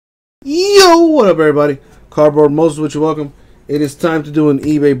Yo, what up, everybody? Cardboard Moses, with you, welcome. It is time to do an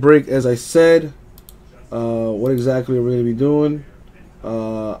eBay break, as I said. What exactly are we going to be doing?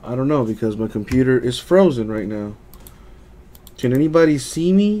 I don't know, because my computer is frozen right now. Can anybody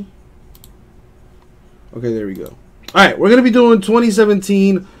see me? Okay, there we go. Alright, we're going to be doing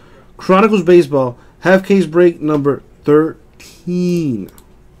 2017 Chronicles Baseball, half case break number 13.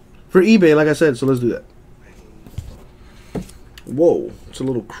 For eBay, like I said, so let's do that. Whoa, it's a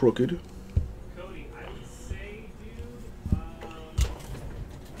little crooked. Cody, I would say,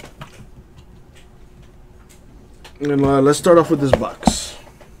 dude, And let's start off with this box.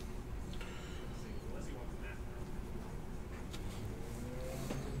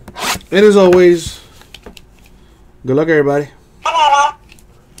 And as always, good luck, everybody. Alright,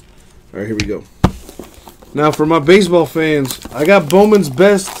 here we go. Now, for my baseball fans, I got Bowman's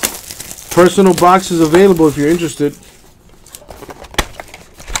Best personal boxes available if you're interested.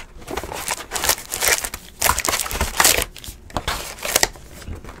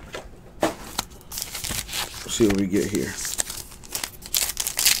 See what we get here.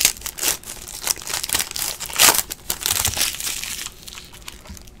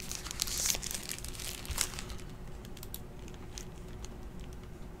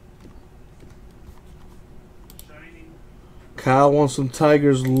 Kyle wants some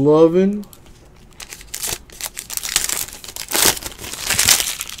Tigers loving.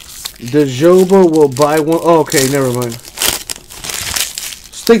 Dejoba will buy one. Oh, okay, never mind.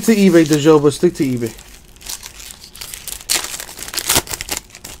 Stick to eBay, Dejoba. Stick to eBay.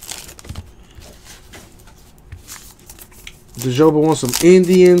 Dejoba wants some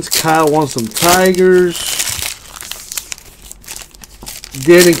Indians. Kyle wants some Tigers.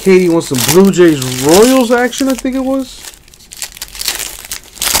 Dan and Katie wants some Blue Jays Royals action, I think it was.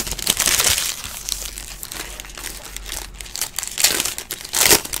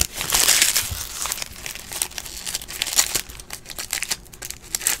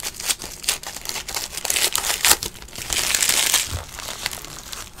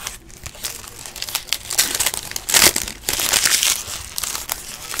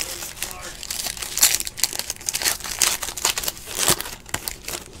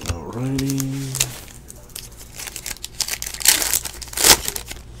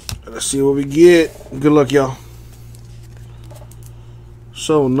 Let's see what we get. Good luck, y'all.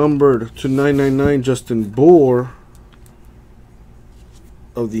 So, numbered to 999, Justin Bohr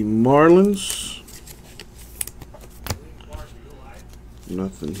of the Marlins.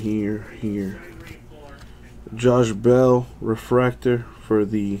 Nothing here. Josh Bell, refractor for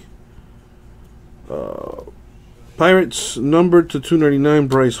the Pirates. Numbered to 299,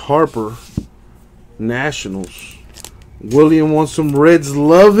 Bryce Harper, Nationals. William wants some Reds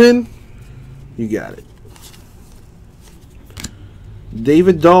loving. You got it.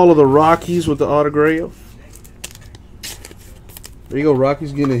 David Dahl of the Rockies with the autograph. There you go.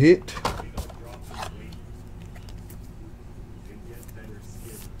 Rockies getting a hit.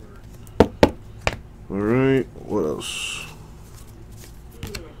 Alright. What else?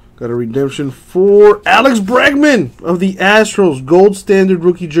 Got a redemption for Alex Bregman of the Astros. Gold standard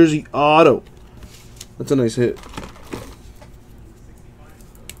rookie jersey auto. That's a nice hit.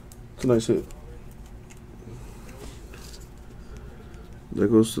 It's a nice hit. That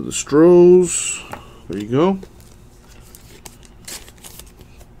goes to the Stros. There you go.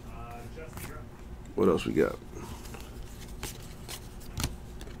 What else we got?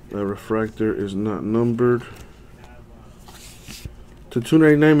 That refractor is not numbered. To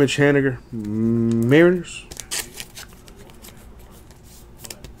 299, Mitch Haniger, Mariners.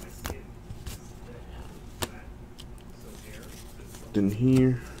 Then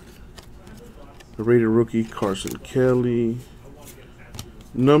here. The rated rookie, Carson Kelly.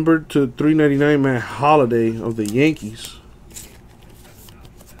 Numbered to 399, Matt Holliday of the Yankees.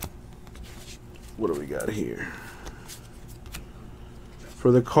 What do we got here?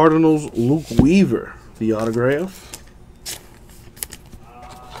 For the Cardinals, Luke Weaver, the autograph.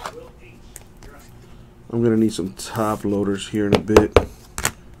 I'm going to need some top loaders here in a bit.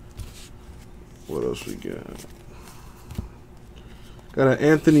 What else we got? Got an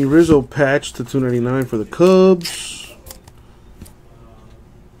Anthony Rizzo patch to 299 for the Cubs.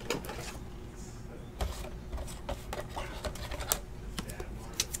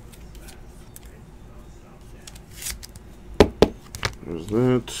 There's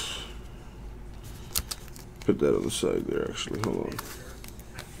that. Put that on the side there, actually. Hold on.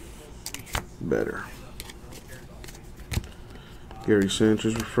 Better. Gary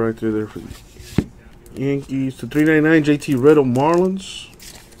Sanchez refractor there for the Yankees. To 399, JT Retto, Marlins.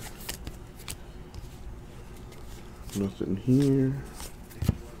 Nothing here.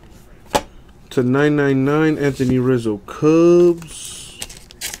 to 999, Anthony Rizzo, Cubs.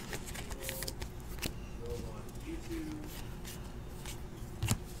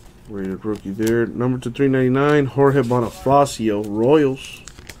 Rated rookie there. Number to 399, Jorge Bonifacio, Royals,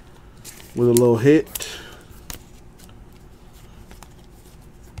 with a little hit.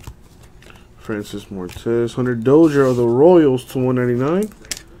 Francis Mortez, Hunter Dozier of the Royals to 199.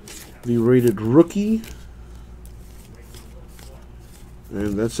 The rated rookie.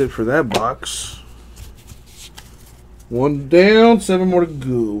 And that's it for that box. One down, 7 more to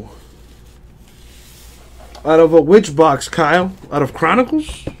go. Out of which box, Kyle? Out of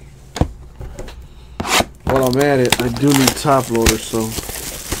Chronicles? While I'm at it, I do need top loader, so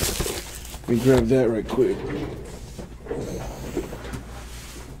let me grab that right quick.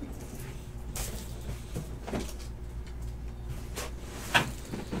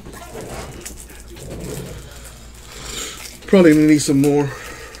 Probably gonna need some more.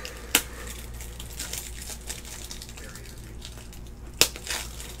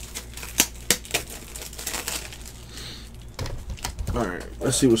 Alright,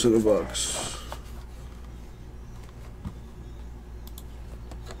 let's see what's in the box.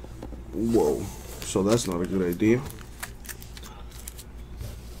 Whoa, so that's not a good idea.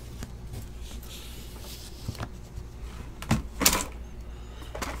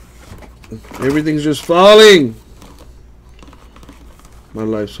 Everything's just falling. My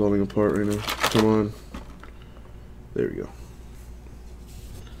life's falling apart right now. Come on. There we go.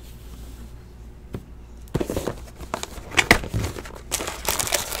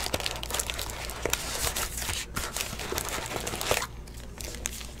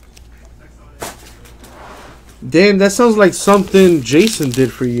 Damn, that sounds like something Jason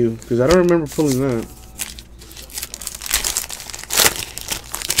did for you, because I don't remember pulling that.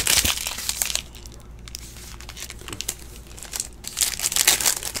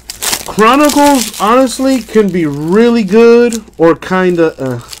 Chronicles, honestly, can be really good or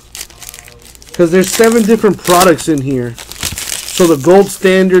kinda because there's 7 different products in here. So the Gold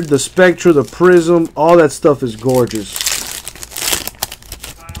Standard, the Spectra, the Prism, all that stuff is gorgeous.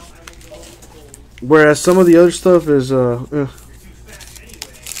 Whereas some of the other stuff is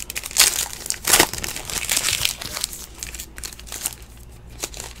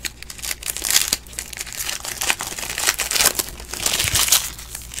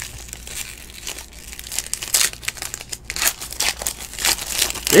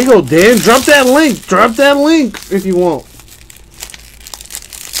There you go, Dan. Drop that link. Drop that link if you want.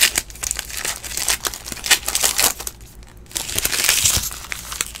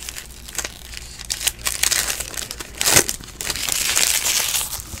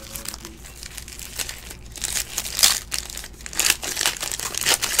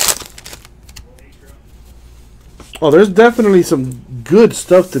 Oh, there's definitely some good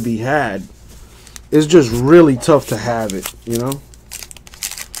stuff to be had. It's just really tough to have it, you know?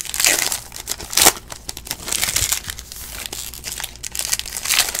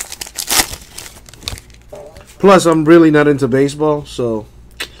 Plus, I'm really not into baseball, so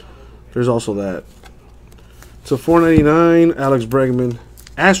there's also that. So $4.99, Alex Bregman,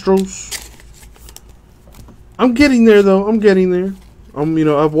 Astros. I'm getting there, though. I'm getting there.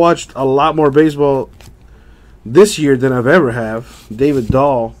 I've watched a lot more baseball this year than I've ever have. David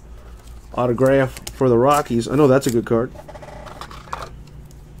Dahl, autograph for the Rockies. I know that's a good card.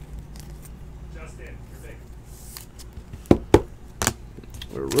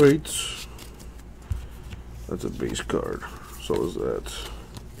 All right. That's a base card. So is that.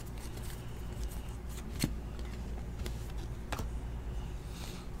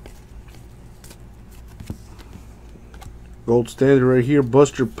 Gold Standard right here.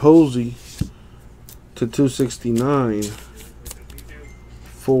 Buster Posey to 269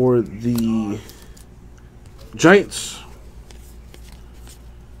 for the Giants.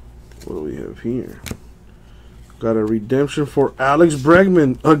 What do we have here? Got a redemption for Alex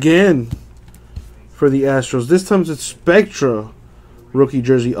Bregman again. For the Astros. This time it's Spectra rookie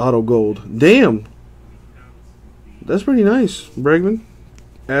jersey auto gold. Damn. That's pretty nice, Bregman.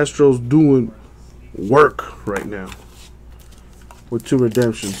 Astros doing work right now. With 2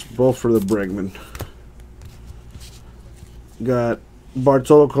 redemptions. Both for the Bregman. Got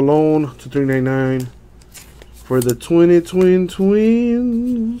Bartolo Colon to 399 for the Twins.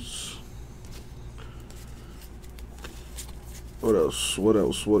 What else? What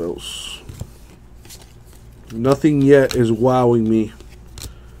else? What else? Nothing yet is wowing me.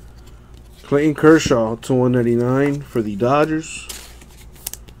 Clayton Kershaw to 199 for the Dodgers.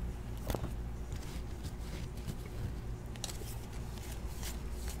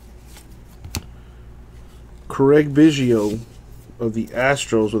 Craig Biggio of the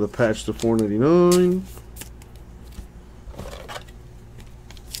Astros with a patch to 499.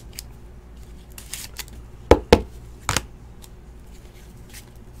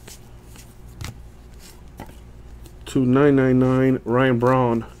 To 999 Ryan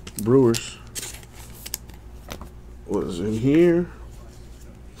Braun, Brewers. What is in here?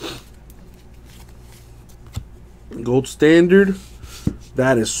 Gold Standard.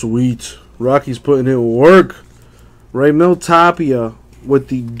 That is sweet. Rocky's putting in work. Raimel Tapia with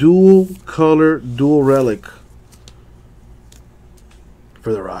the dual color, dual relic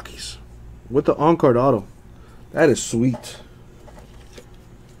for the Rockies. With the on-card auto. That is sweet.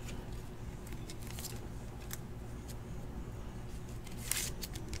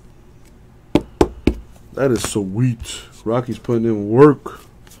 That is sweet. Rocky's putting in work.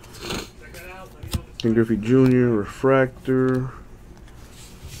 Ken Griffey Jr. Refractor.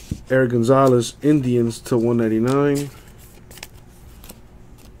 Eric Gonzalez Indians to 199.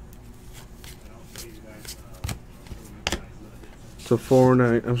 To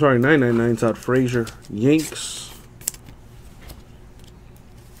 999 Todd Frazier Yanks.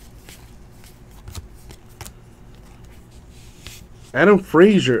 Adam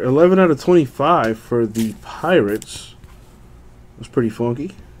Frazier 11 out of 25 for the Pirates. That's pretty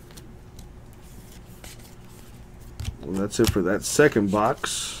funky. Well, that's it for that second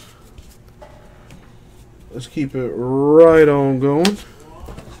box. Let's keep it right on going.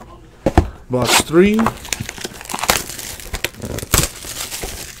 Box 3.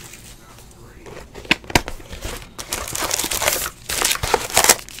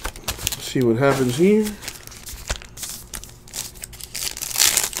 See what happens here.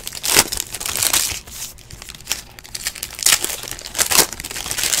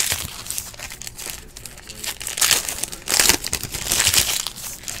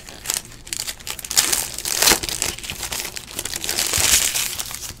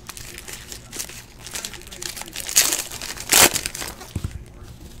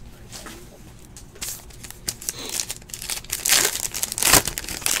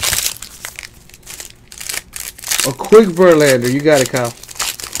 A quick Verlander. You got it, Kyle.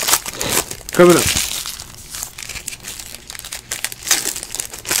 Coming up.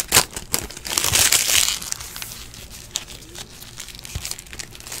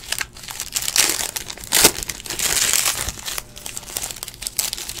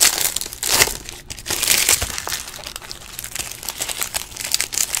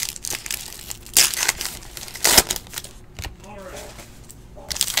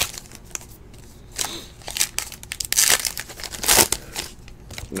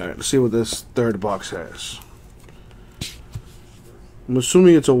 Alright, let's see what this third box has. I'm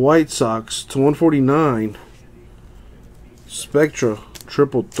assuming it's a White Sox to 149. Spectra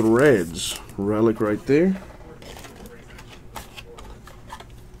Triple Threads relic right there.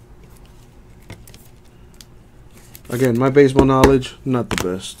 Again, my baseball knowledge, not the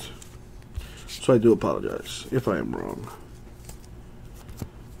best. So I do apologize if I am wrong.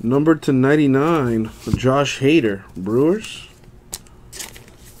 Number to 99, Josh Hader, Brewers.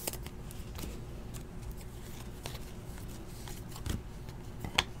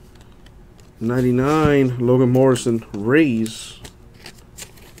 '99, Logan Morrison, Rays.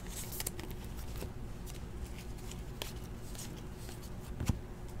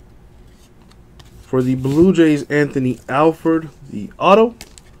 For the Blue Jays, Anthony Alford, the auto.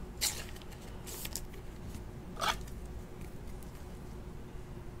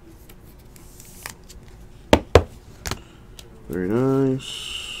 Very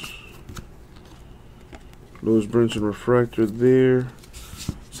nice. Lewis Brinson refractor there.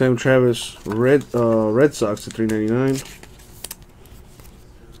 Sam Travis, Red Sox to 399.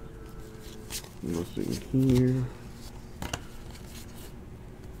 Nothing here.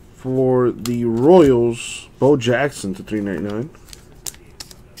 For the Royals, Bo Jackson to 399.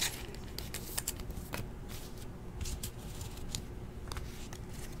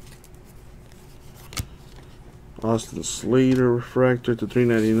 Austin Slater refractor to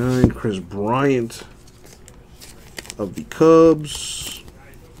 399. Chris Bryant of the Cubs.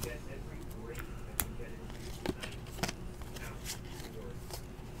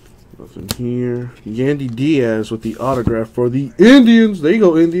 Nothing here. Yandy Diaz with the autograph for the Indians. There you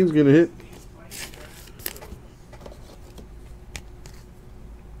go, Indians gonna hit.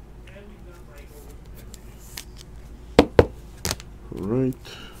 All right.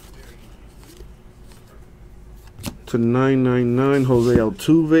 To 999, Jose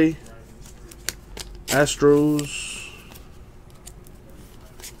Altuve, Astros.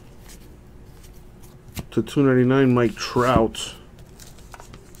 To 299, Mike Trout,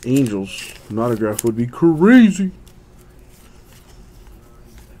 Angels. An autograph would be crazy.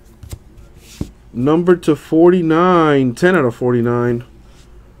 Number to 49. 10 out of 49.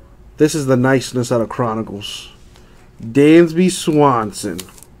 This is the niceness out of Chronicles. Dansby Swanson.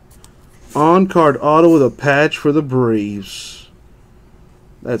 On-card auto with a patch for the Braves.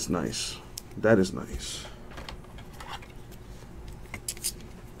 That's nice. That is nice.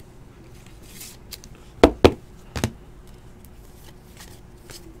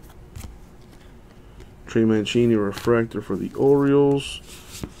 Trey Mancini refractor for the Orioles.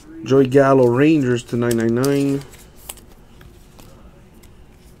 Joey Gallo Rangers to 999.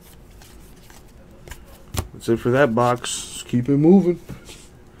 That's it for that box. Let's keep it moving.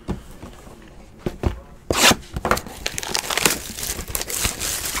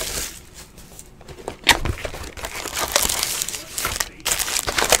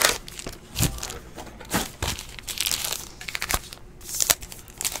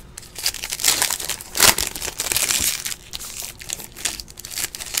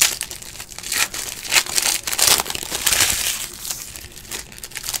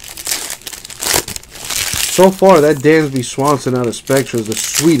 So far, that Dansby Swanson out of Spectra is the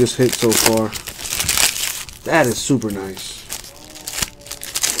sweetest hit so far. That is super nice.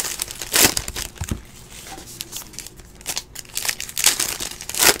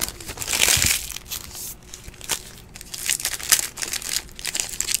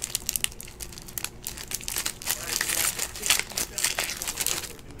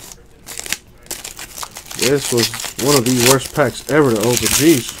 This was one of the worst packs ever to open.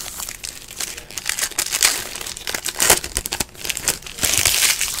 Jeez.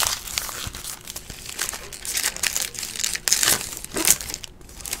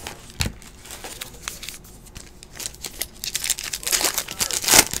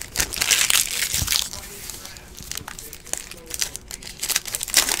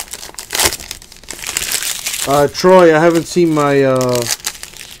 Troy, I haven't seen my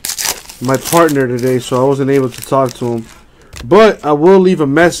my partner today, so I wasn't able to talk to him. But I will leave a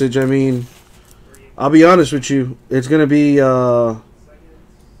message. I mean, I'll be honest with you. It's going to be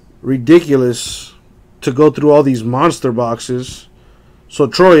ridiculous to go through all these monster boxes. So,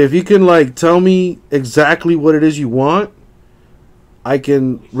 Troy, if you can, like, tell me exactly what it is you want, I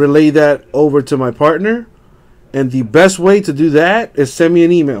can relay that over to my partner. And the best way to do that is send me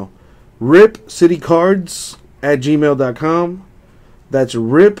an email. ripcitycards@gmail.com. That's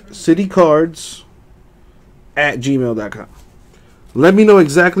ripcitycards@gmail.com. Let me know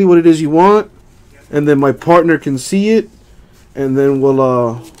exactly what it is you want, and then my partner can see it, and then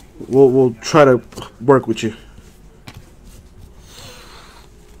we'll try to work with you.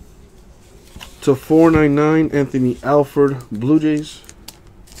 To 499, Anthony Alford, Blue Jays.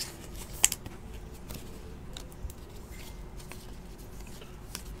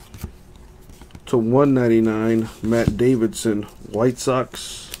 To 199, Matt Davidson, White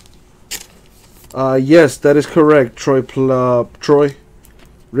Sox. Yes, that is correct, Troy. Troy.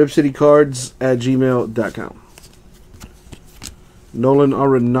 ripcitycards@gmail.com. Nolan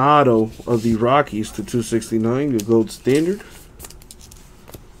Arenado of the Rockies to 269, the gold standard.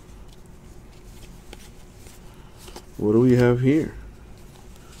 What do we have here?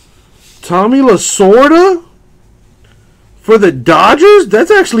 Tommy Lasorda for the Dodgers?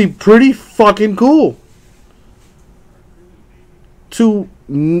 That's actually pretty fucking cool. 2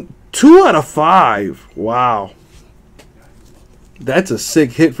 out of 5. Wow. That's a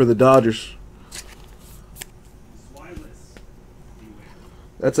sick hit for the Dodgers.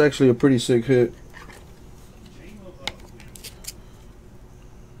 That's actually a pretty sick hit.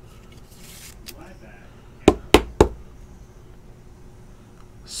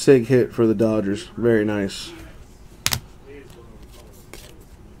 Sick hit for the Dodgers. Very nice.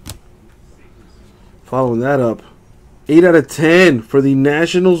 Following that up, 8 out of 10 for the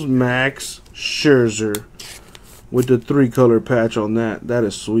Nationals, Max Scherzer. With the 3-color patch on that. That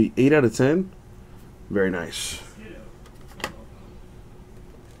is sweet. 8 out of 10. Very nice.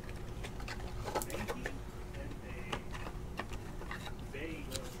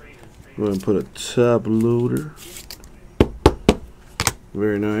 Go ahead and put a top loader.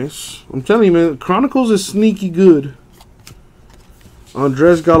 Very nice. I'm telling you, man, Chronicles is sneaky good.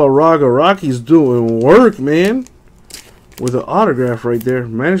 Andres Galarraga. Rocky's doing work, man. With an autograph right there.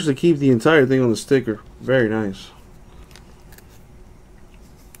 Managed to keep the entire thing on the sticker. Very nice.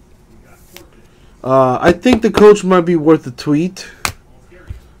 I think the coach might be worth a tweet.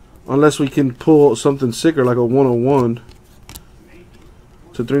 Unless we can pull something sicker like a 101.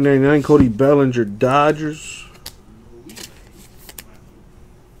 To 399, Cody Bellinger, Dodgers.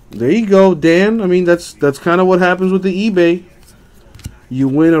 There you go, Dan. I mean, that's kind of what happens with the eBay. You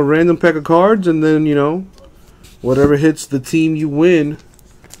win a random pack of cards, and then, you know, whatever hits the team you win,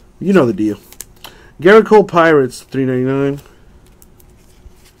 you know the deal. Garrett Cole Pirates, $3.99.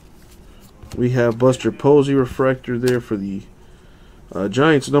 We have Buster Posey refractor there for the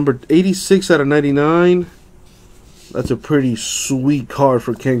Giants, number 86 out of 99. That's a pretty sweet card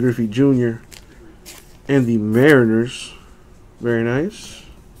for Ken Griffey Jr. and the Mariners. Very nice.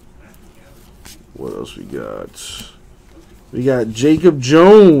 What else we got? We got Jacob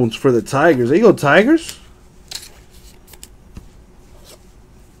Jones for the Tigers. There you go, Tigers.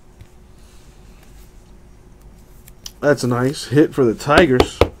 That's a nice hit for the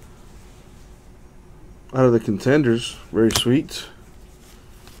Tigers. Out of the contenders. Very sweet.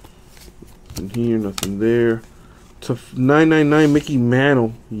 Nothing here, nothing there. To 999 Mickey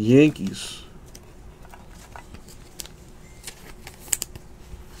Mantle, Yankees.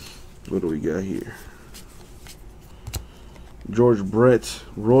 What do we got here? George Brett,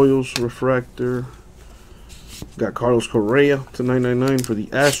 Royals refractor. Got Carlos Correa to 999 for the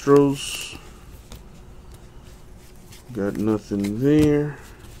Astros. Got nothing there.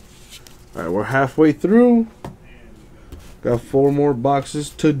 All right, we're halfway through. Got 4 more boxes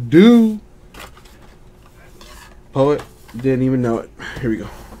to do. Poet didn't even know it. Here we go.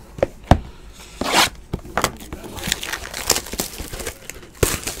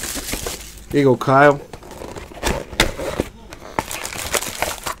 Here you go, Kyle.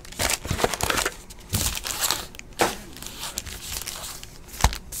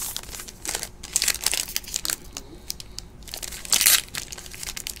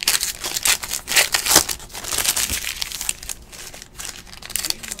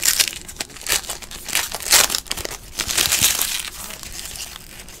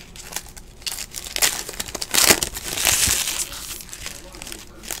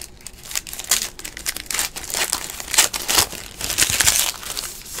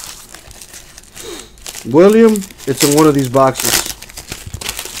 William, it's in one of these boxes.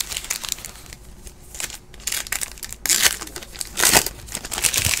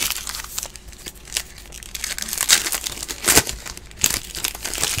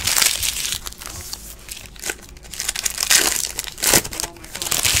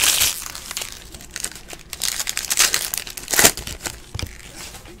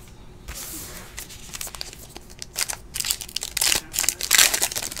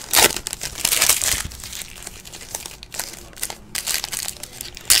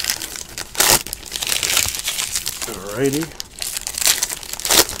 Alrighty.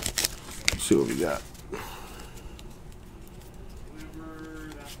 Let's see what we got.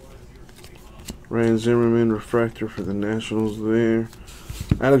 Ryan Zimmerman refractor for the Nationals there.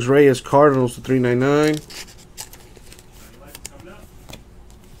 Alex Reyes Cardinals to 399.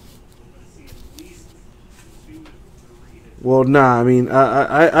 Well, nah, I mean,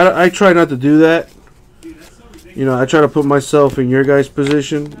 I try not to do that. You know, I try to put myself in your guys'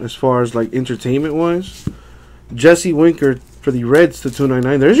 position as far as like entertainment wise. Jesse Winker for the Reds to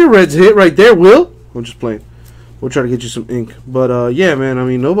 299. There's your Reds hit right there, Will. I'm just playing. We'll try to get you some ink. But, yeah, man, I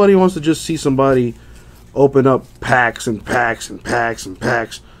mean, nobody wants to just see somebody open up packs and packs and packs and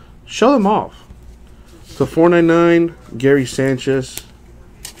packs. Show them off. So, 499, Gary Sanchez.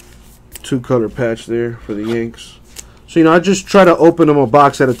 2-color patch there for the Yanks. So, you know, I just try to open them a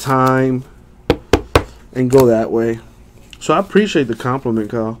box at a time and go that way. So, I appreciate the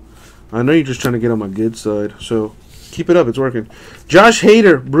compliment, Kyle. I know you're just trying to get on my good side, so keep it up. It's working. Josh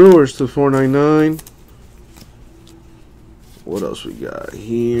Hader, Brewers to 499. What else we got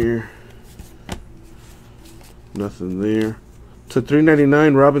here? Nothing there. To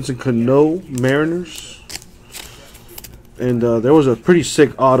 399, Robinson Cano, Mariners. And there was a pretty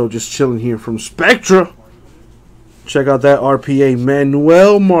sick auto just chilling here from Spectra. Check out that RPA,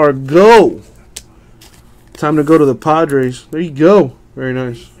 Manuel Margot. Time to go to the Padres. There you go. Very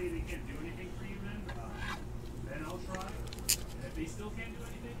nice.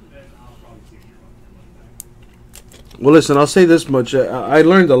 Well, listen, I'll say this much. I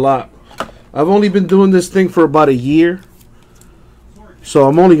learned a lot. I've only been doing this thing for about a year. So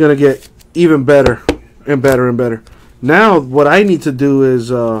I'm only going to get even better and better and better. Now, what I need to do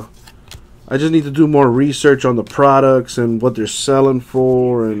is I just need to do more research on the products and what they're selling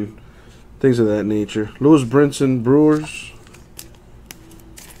for and things of that nature. Lewis Brinson, Brewers.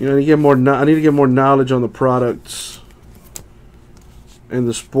 You know, I need to get more knowledge on the products and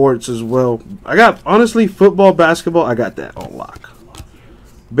the sports as well. I got, honestly, football, basketball, I got that on lock.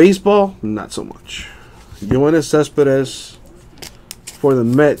 Baseball, not so much. Yoenis Cespedes for the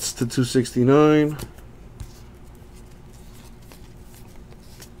Mets to 269.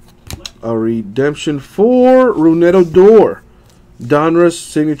 A redemption for Rougned Odor. Donruss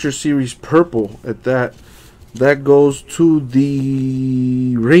Signature Series Purple at that. That goes to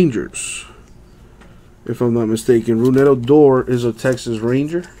the Rangers. if I'm not mistaken. Rougned Odor is a Texas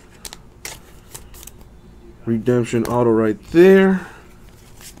Ranger. Redemption auto right there.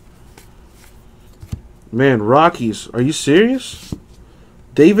 Man, Rockies. Are you serious?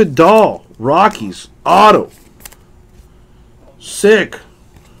 David Dahl, Rockies, auto. Sick.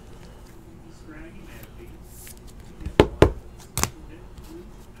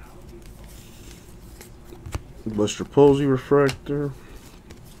 Buster Posey refractor.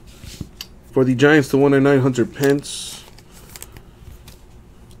 For the Giants to 199, Hunter Pence.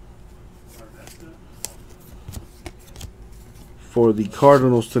 For the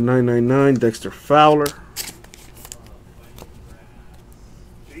Cardinals to 999, Dexter Fowler.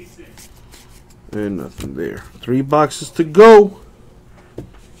 And nothing there. 3 boxes to go.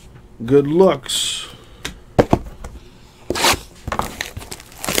 Good lucks.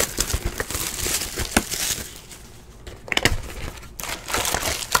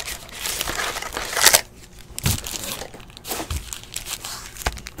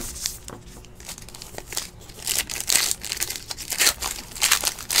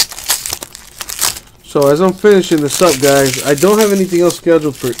 So as I'm finishing this up, guys, I don't have anything else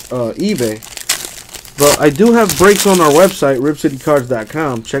scheduled for eBay. But I do have breaks on our website,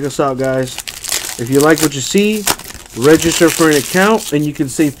 ripcitycards.com. Check us out, guys. If you like what you see, register for an account, and you can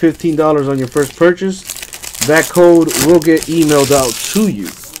save $15 on your first purchase. That code will get emailed out to you.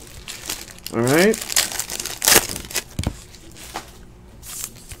 Alright?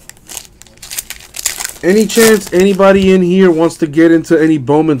 Any chance anybody in here wants to get into any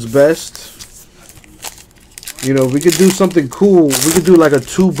Bowman's Best? You know, we could do something cool. We could do like a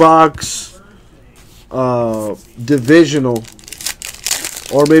 2-box divisional,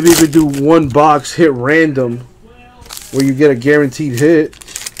 or maybe we could do 1 box hit random where you get a guaranteed hit.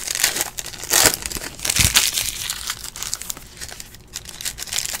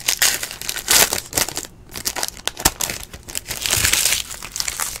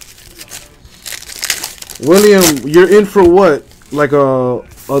 William, you're in for what? Like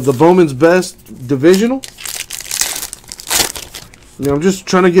the Bowman's Best divisional? You know, I'm just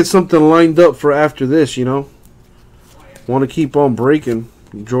trying to get something lined up for after this, you know. Want to keep on breaking.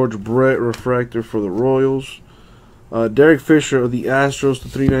 George Brett refractor for the Royals. Derek Fisher of the Astros to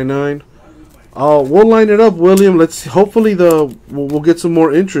 399. We'll line it up, William. Let's hopefully we'll get some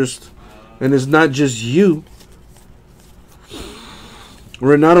more interest, and it's not just you.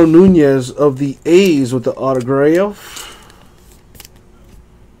 Renato Nunez of the A's with the autograph.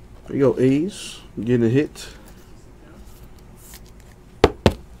 There you go, A's getting a hit.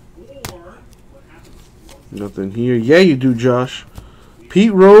 Nothing here. Yeah, you do, Josh.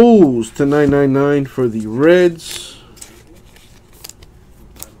 Pete Rose to 999 for the Reds.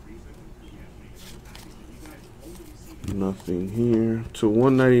 Nothing here. To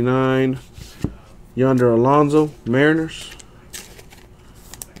 199, Yonder Alonso, Mariners.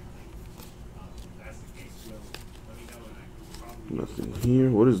 Nothing here.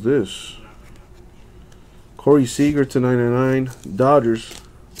 What is this? Corey Seager to 999, Dodgers.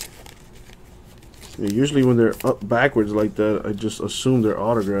 Yeah, usually when they're up backwards like that, I just assume they're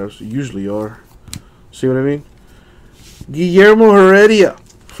autographs. Usually are. See what I mean? Guillermo Heredia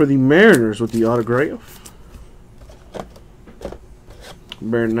for the Mariners with the autograph.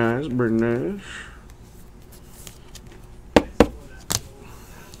 Very nice, very nice.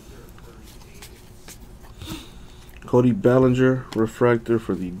 Cody Bellinger refractor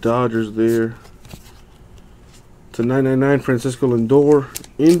for the Dodgers there. To 999, Francisco Lindor,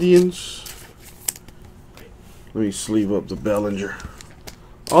 Indians. Let me sleeve up the Bellinger.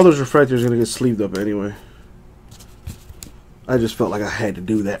 All those refractors are going to get sleeved up anyway. I just felt like I had to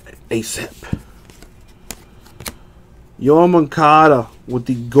do that ASAP. Yoel Moncada with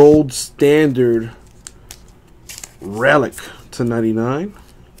the gold standard relic to 99.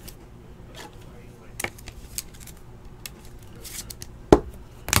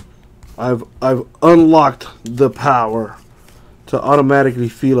 I've unlocked the power to automatically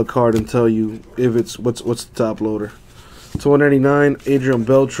feel a card and tell you if it's what's the top loader. To 199, Adrian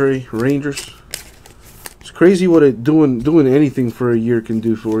Beltre, Rangers. It's crazy what it doing anything for a year can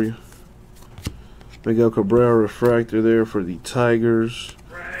do for you. Miguel Cabrera refractor there for the Tigers.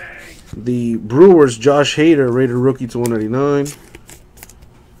 The Brewers, Josh Hader, Raider rookie to 199.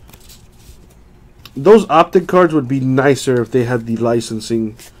 Those optic cards would be nicer if they had the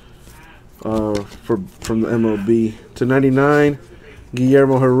licensing from the MLB. To 99,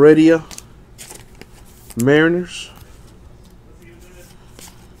 Guillermo Heredia, Mariners.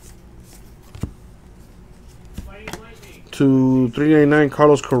 To 399,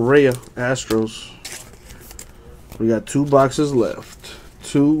 Carlos Correa, Astros. We got 2 boxes left.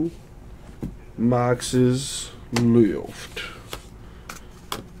 2 boxes left.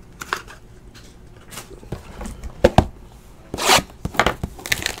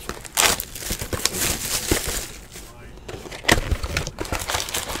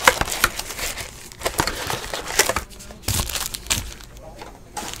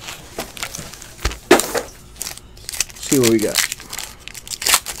 See what we got.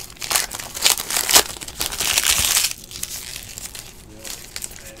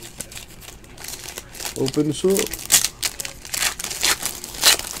 Open this up.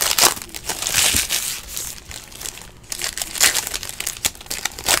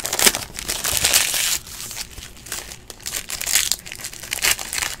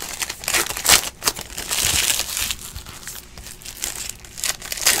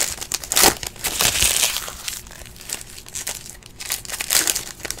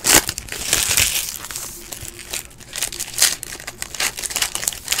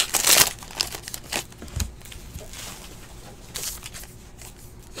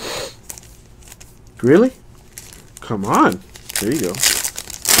 Really? Come on. There you go.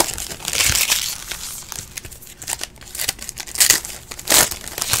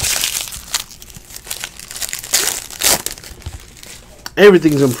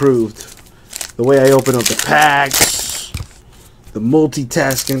 Everything's improved. The way I open up the packs, the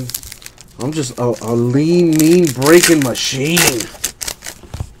multitasking. I'm just a lean, mean breaking machine.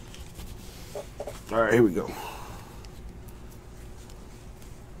 All right, here we go.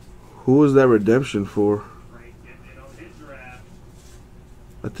 Who was that redemption for?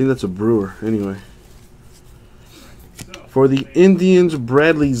 I think that's a Brewer. Anyway. For the Indians,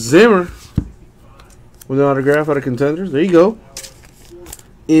 Bradley Zimmer with an autograph out of Contenders. There you go.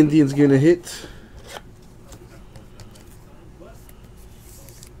 Indians getting a hit.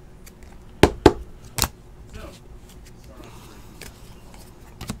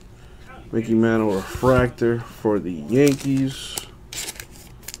 Mickey Mantle refractor for the Yankees.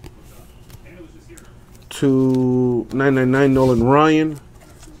 2/999 Nolan Ryan,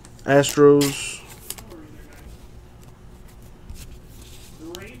 Astros.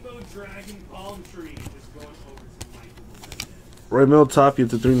 Raymel Tapia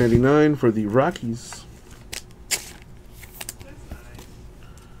to 399 for the Rockies.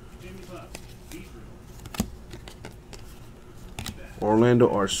 Orlando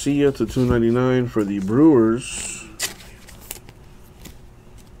Arcia to 299 for the Brewers.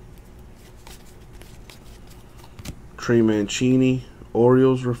 Trey Mancini,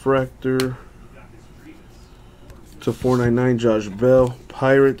 Orioles refractor to 499. Josh Bell,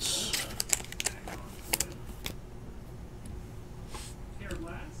 Pirates.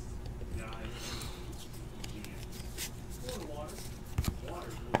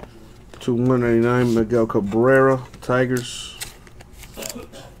 To 199. Miguel Cabrera, Tigers.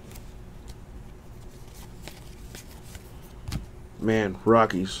 Man,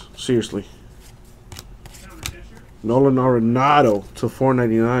 Rockies, seriously. Nolan Arenado to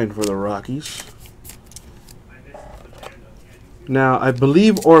 499 for the Rockies. Now, I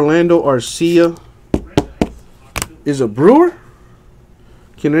believe Orlando Arcia is a Brewer.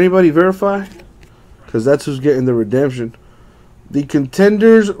 Can anybody verify? Because that's who's getting the redemption. The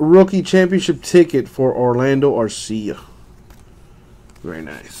Contenders Rookie Championship ticket for Orlando Arcia. Very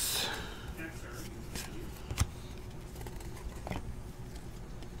nice.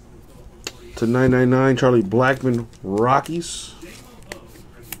 To 999, Charlie Blackmon, Rockies.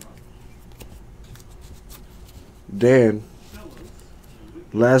 Dan,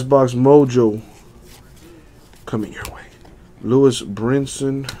 Last Box Mojo, coming your way. Lewis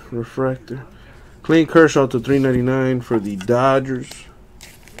Brinson, refractor. Clayton Kershaw to 399 for the Dodgers.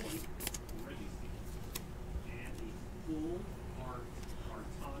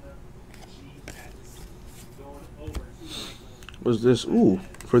 What's this? Ooh,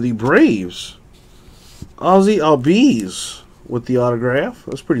 for the Braves. Ozzie Albies with the autograph.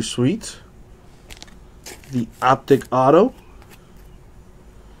 That's pretty sweet. The Optic Auto.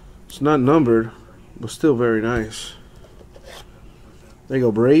 It's not numbered, but still very nice. There you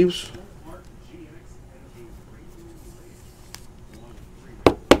go, Braves.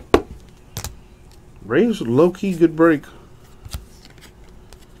 Braves, low-key good break.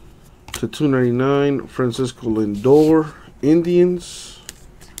 To 299, Francisco Lindor, Indians.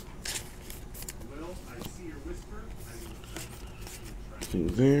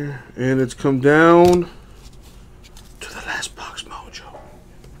 There, and it's come down to the Last Box Mojo.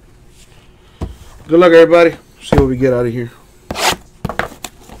 Good luck, everybody. See what we get out of here.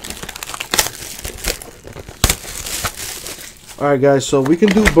 Alright, guys, so we can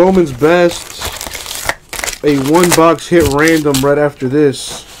do Bowman's Best. A one-box hit random right after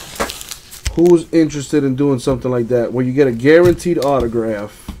this. Who's interested in doing something like that where you get a guaranteed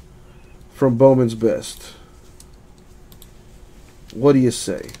autograph from Bowman's Best? What do you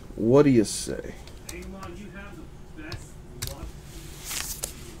say? What do you say? Amon, you have the best luck.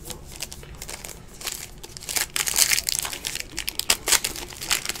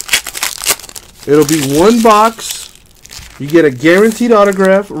 It'll be one box. You get a guaranteed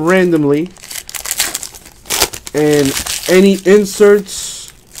autograph randomly. And any inserts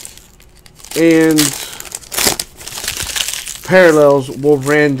and parallels will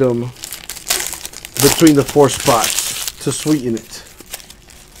random between the 4 spots to sweeten it.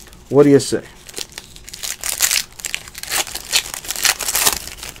 What do you say?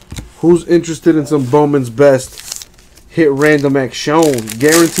 Who's interested in some Bowman's Best? Hit random action.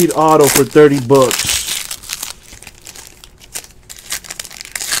 Guaranteed auto for 30 bucks.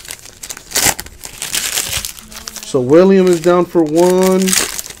 So William is down for 1.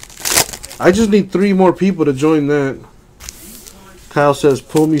 I just need 3 more people to join that. Kyle says,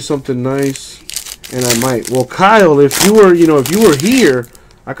 "Pull me something nice," and I might. Well, Kyle, if you were, if you were here,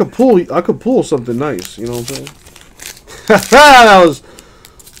 I could pull something nice. You know what I'm saying?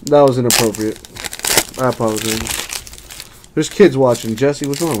 that was inappropriate. I apologize. There's kids watching. Jesse,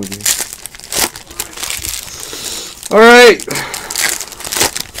 what's wrong with you? All right.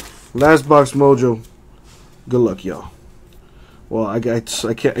 Last box mojo. Good luck, y'all. Well, I can't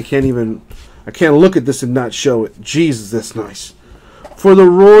look at this and not show it. Jesus, that's nice. For the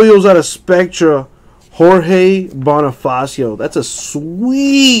Royals out of Spectra, Jorge Bonifacio. That's a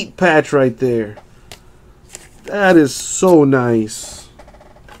sweet patch right there. That is so nice.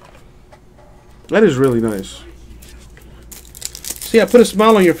 That is really nice. See, I put a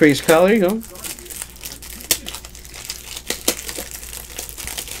smile on your face, Kyle. There you go.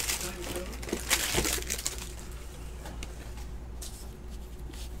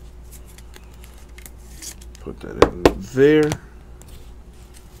 Put that in there.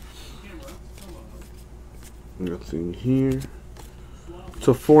 Nothing here.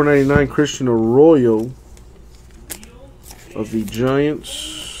 To 4.99 Christian Arroyo of the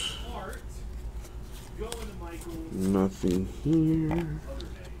Giants. Nothing here.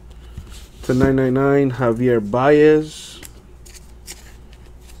 To 9.99 Javier Baez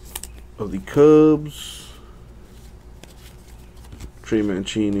of the Cubs. Trey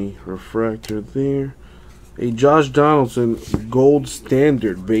Mancini refractor there. A Josh Donaldson gold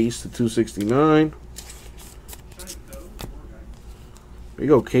standard base to 269. There you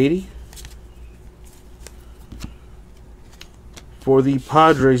go, Katie. For the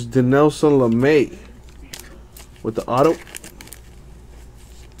Padres, Dinelson LeMay with the auto.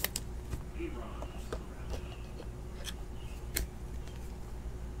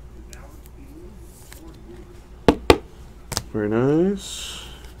 Very nice.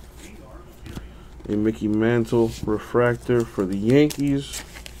 A Mickey Mantle refractor for the Yankees.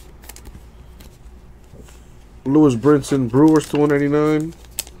 Lewis Brinson Brewers to 199.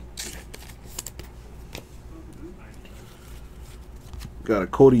 Got a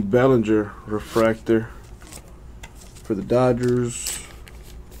Cody Bellinger refractor for the Dodgers.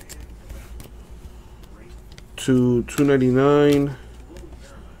 To 299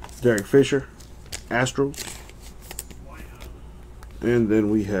 Derek Fisher, Astros. And then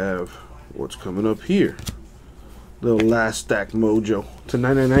we have what's coming up here. The last stack mojo. To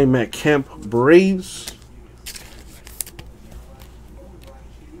 999 Matt Kemp, Braves.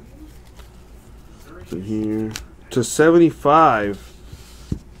 In here. To 75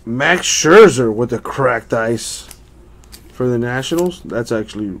 Max Scherzer with the cracked ice for the Nationals. That's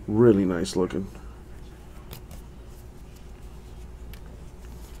actually really nice looking.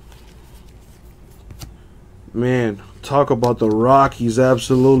 Man, talk about the Rockies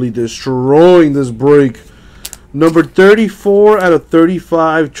absolutely destroying this break. Number 34 out of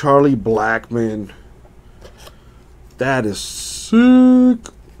 35, Charlie Blackmon. That is sick.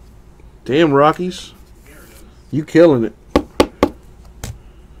 Damn, Rockies. You killing it.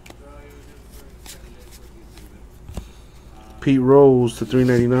 Pete Rose to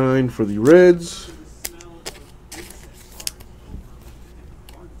 399 for the Reds.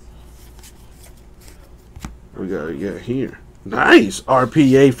 We got here. Nice.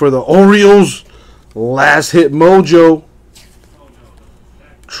 RPA for the Orioles. Last hit mojo.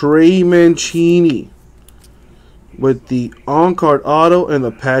 Trey Mancini with the on-card auto and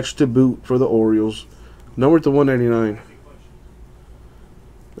the patch to boot for the Orioles. Number to 199.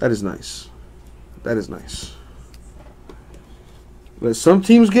 That is nice. That is nice. But some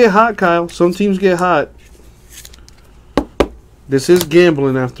teams get hot, Kyle. Some teams get hot. This is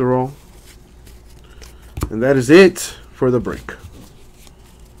gambling after all. And that is it for the break.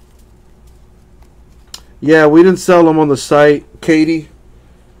 Yeah, we didn't sell them on the site, Katie.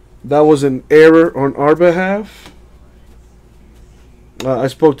 That was an error on our behalf. I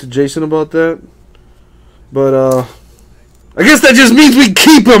spoke to Jason about that. But, I guess that just means we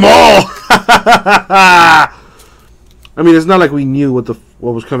keep them all. I mean, it's not like we knew what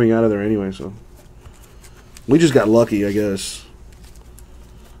was coming out of there anyway, so. We just got lucky, I guess.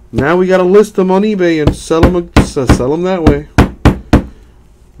 Now we gotta list them on eBay and sell them that way.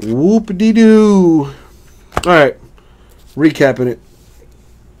 Whoop-de-doo. Alright. Recapping it.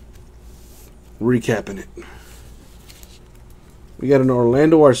 We got an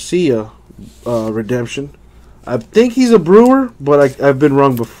Orlando Arcia redemption. I think he's a Brewer, but I've been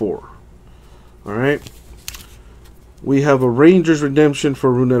wrong before. Alright. We have a Rangers redemption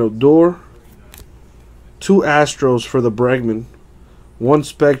for Rougned Odor. 2 Astros for the Bregman. 1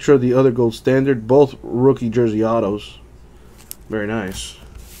 Spectra, the other Gold Standard. Both rookie jersey autos. Very nice.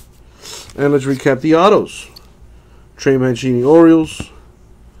 And let's recap the autos. Trey Mancini Orioles.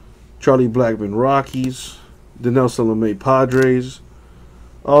 Charlie Blackmon Rockies. Dinelson LeMay Padres.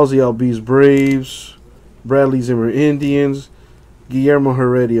 Ozzie Albies Braves. Bradley Zimmer Indians. Guillermo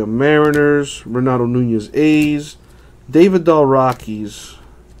Heredia Mariners. Renato Nunez A's. David Dahl Rockies.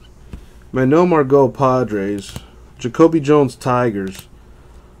 Manuel Margot Padres. Jacoby Jones Tigers.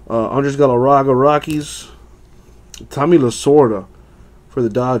 Andres Galarraga Rockies. Tommy Lasorda for the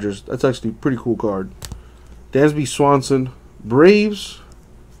Dodgers. That's actually a pretty cool card. Dansby Swanson Braves.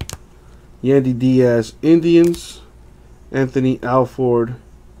 Yandy Diaz Indians. Anthony Alford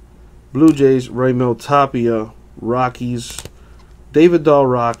Blue Jays. Raimel Tapia Rockies. David Dahl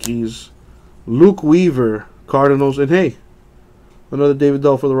Rockies. Luke Weaver Cardinals. And hey, another David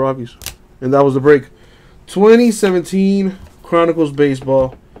Dahl for the Rockies. And that was the break. 2017 Chronicles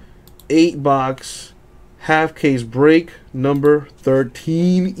Baseball 8-box half case break number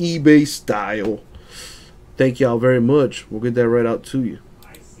 13 eBay style. Thank y'all very much. We'll get that right out to you.